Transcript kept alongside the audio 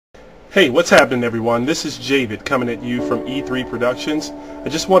Hey, what's happening everyone? This is Javid coming at you from E3 Productions. I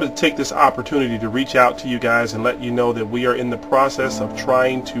just wanted to take this opportunity to reach out to you guys and let you know that we are in the process of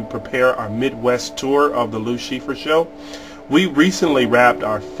trying to prepare our Midwest tour of the Lou Schiefer Show. We recently wrapped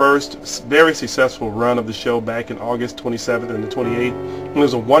our first very successful run of the show back in August 27th and the 28th. It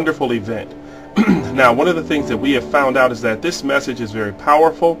was a wonderful event. Now, one of the things that we have found out is that this message is very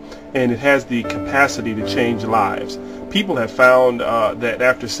powerful and it has the capacity to change lives. People have found that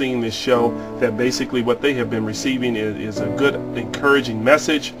after seeing this show that basically what they have been receiving is a good, encouraging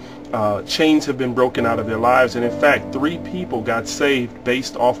message. Chains have been broken out of their lives, and in fact 3 people got saved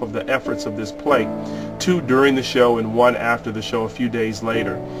based off of the efforts of this play. 2 during the show and 1 after the show a few days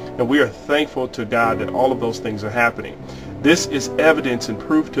later. And we are thankful to God that all of those things are happening. This is evidence and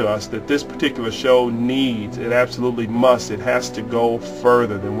proof to us that this particular show needs, it absolutely must, it has to go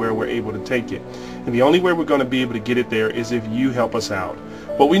further than where we're able to take it. And the only way we're going to be able to get it there is if you help us out.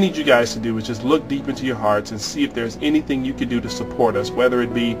 What we need you guys to do is just look deep into your hearts and see if there's anything you can do to support us, whether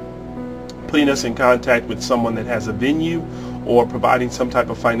it be putting us in contact with someone that has a venue or providing some type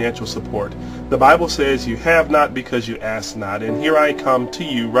of financial support. The Bible says you have not because you ask not, and here I come to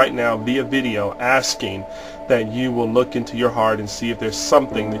you right now via video asking that you will look into your heart and see if there's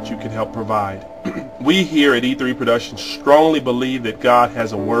something that you can help provide. We here at E3 Productions strongly believe that God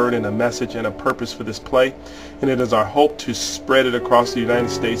has a word and a message and a purpose for this play, and it is our hope to spread it across the United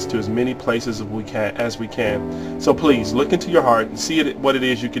States to as many places as we can. So please look into your heart and see what it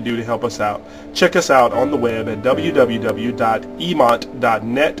is you can do to help us out. Check us out on the web at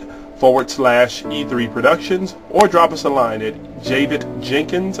www.emont.net/E3 Productions, or drop us a line at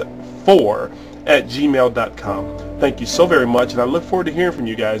javidjenkins4@gmail.com. Thank you so very much, and I look forward to hearing from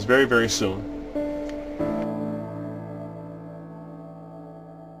you guys very, very soon.